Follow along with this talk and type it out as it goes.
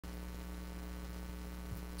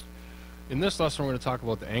In this lesson, we're going to talk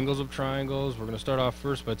about the angles of triangles. We're going to start off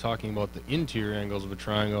first by talking about the interior angles of a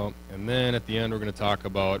triangle, and then at the end we're going to talk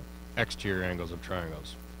about exterior angles of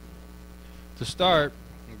triangles. To start,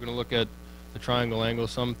 we're going to look at the triangle angle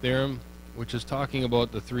sum theorem, which is talking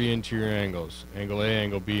about the three interior angles, angle A,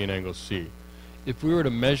 angle B, and angle C. If we were to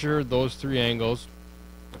measure those three angles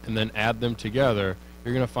and then add them together,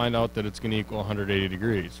 you're going to find out that it's going to equal 180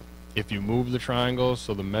 degrees. If you move the triangles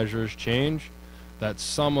so the measures change, that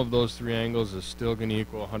sum of those three angles is still going to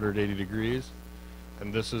equal 180 degrees.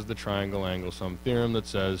 And this is the triangle angle sum theorem that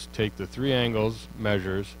says take the three angles,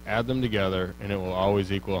 measures, add them together, and it will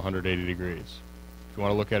always equal 180 degrees. If you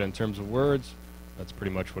want to look at it in terms of words, that's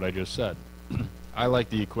pretty much what I just said. I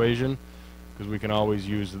like the equation because we can always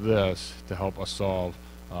use this to help us solve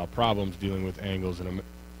problems dealing with angles in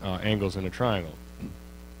a triangle.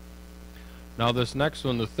 Now this next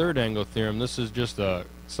one, the third angle theorem, this is just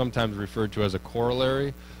sometimes referred to as a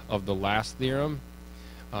corollary of the last theorem.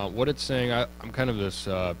 What it's saying, I'm kind of this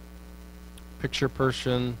picture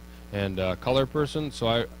person and color person,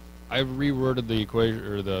 so I've reworded the equation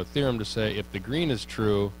or the theorem to say if the green is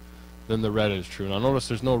true, then the red is true. Now notice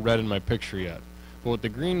there's no red in my picture yet. But what the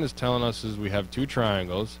green is telling us is we have two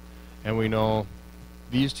triangles, and we know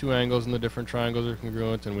these two angles in the different triangles are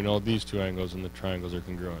congruent, and we know these two angles in the triangles are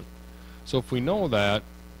congruent. So if we know that,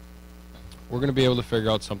 we're going to be able to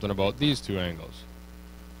figure out something about these two angles.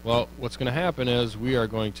 Well, what's going to happen is we are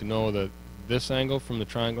going to know that this angle from the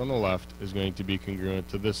triangle on the left is going to be congruent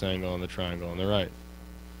to this angle on the triangle on the right.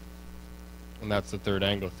 And that's the third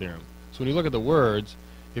angle theorem. So when you look at the words,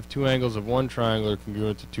 if two angles of one triangle are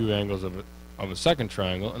congruent to two angles of a second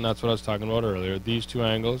triangle, and that's what I was talking about earlier, these two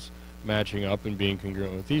angles matching up and being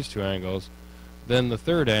congruent with these two angles, then the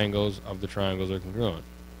third angles of the triangles are congruent.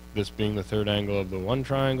 This being the third angle of the one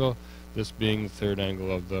triangle, this being the third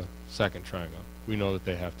angle of the second triangle. We know that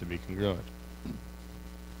they have to be congruent.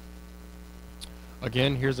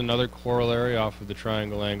 Again, here's another corollary off of the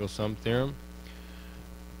triangle angle sum theorem.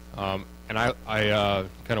 And I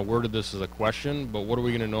kind of worded this as a question, but what are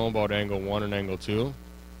we going to know about angle 1 and angle 2?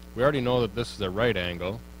 We already know that this is a right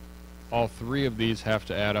angle. All three of these have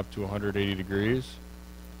to add up to 180 degrees.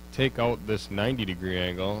 Take out this 90-degree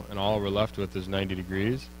angle, and all we're left with is 90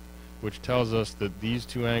 degrees, which tells us that these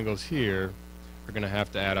two angles here are going to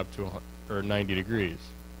have to add up to 90 degrees.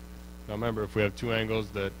 Now remember, if we have two angles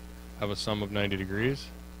that have a sum of 90 degrees,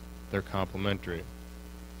 they're complementary.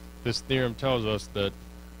 This theorem tells us that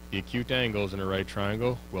the acute angles in a right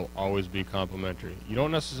triangle will always be complementary. You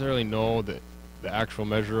don't necessarily know the actual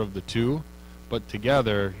measure of the two, but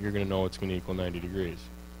together you're going to know it's going to equal 90 degrees.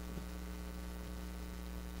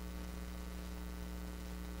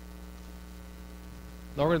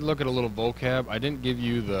 Now we're going to look at a little vocab. I didn't give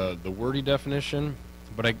you the wordy definition,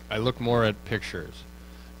 but I looked more at pictures.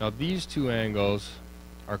 Now these two angles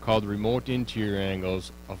are called remote interior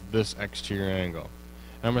angles of this exterior angle.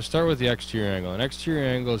 And I'm going to start with the exterior angle. An exterior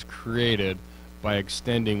angle is created by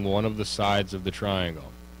extending one of the sides of the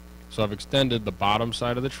triangle. So I've extended the bottom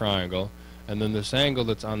side of the triangle, and then this angle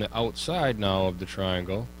that's on the outside now of the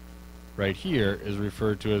triangle, right here, is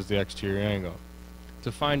referred to as the exterior angle.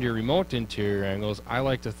 To find your remote interior angles, I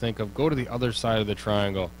like to think of go to the other side of the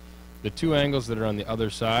triangle. The two angles that are on the other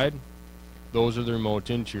side, those are the remote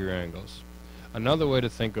interior angles. Another way to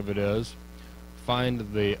think of it is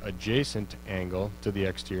find the adjacent angle to the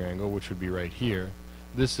exterior angle, which would be right here.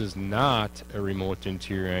 This is not a remote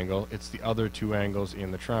interior angle, it's the other two angles in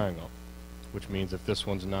the triangle, which means if this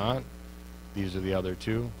one's not, these are the other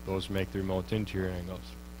two. Those make the remote interior angles.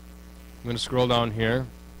 I'm going to scroll down here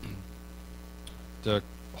to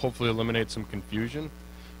hopefully eliminate some confusion,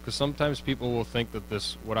 because sometimes people will think that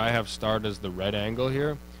this, what I have starred as the red angle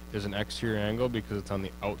here, is an exterior angle because it's on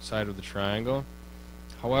the outside of the triangle.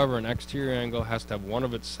 However, an exterior angle has to have one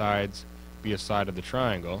of its sides be a side of the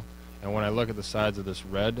triangle, and when I look at the sides of this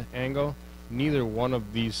red angle, neither one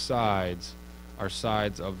of these sides are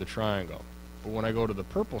sides of the triangle. But when I go to the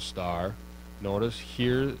purple star, notice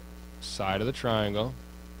here, side of the triangle,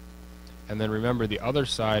 and then remember the other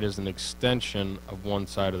side is an extension of one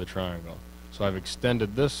side of the triangle. So I've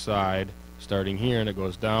extended this side starting here and it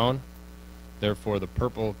goes down. Therefore the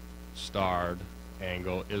purple starred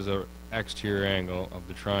angle is an exterior angle of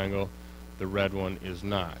the triangle. The red one is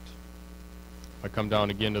not. If I come down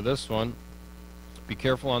again to this one, be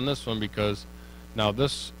careful on this one because now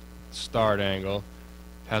this starred angle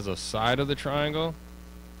has a side of the triangle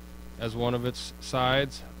as one of its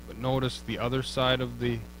sides, but notice the other side of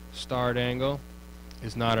the starred angle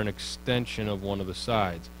is not an extension of one of the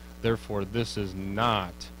sides. Therefore, this is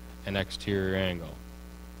not an exterior angle.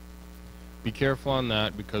 Be careful on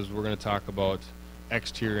that because we're going to talk about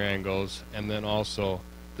exterior angles and then also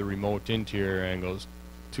the remote interior angles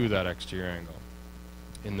to that exterior angle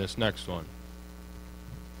in this next one.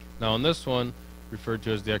 Now in this one, referred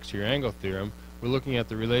to as the exterior angle theorem, we're looking at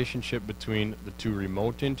the relationship between the two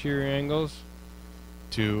remote interior angles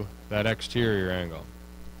to that exterior angle.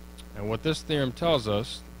 And what this theorem tells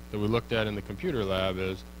us, that we looked at in the computer lab,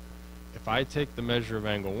 is if I take the measure of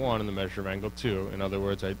angle 1 and the measure of angle 2, in other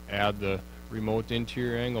words, I add the remote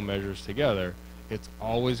interior angle measures together, it's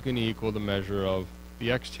always going to equal the measure of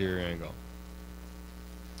the exterior angle.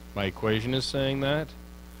 My equation is saying that,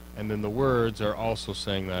 and then the words are also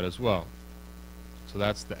saying that as well. So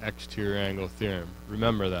that's the exterior angle theorem.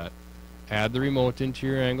 Remember that. Add the remote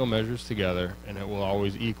interior angle measures together, and it will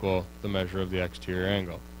always equal the measure of the exterior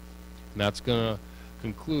angle. And that's going to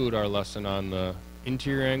conclude our lesson on the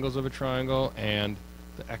interior angles of a triangle and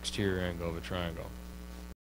the exterior angle of a triangle.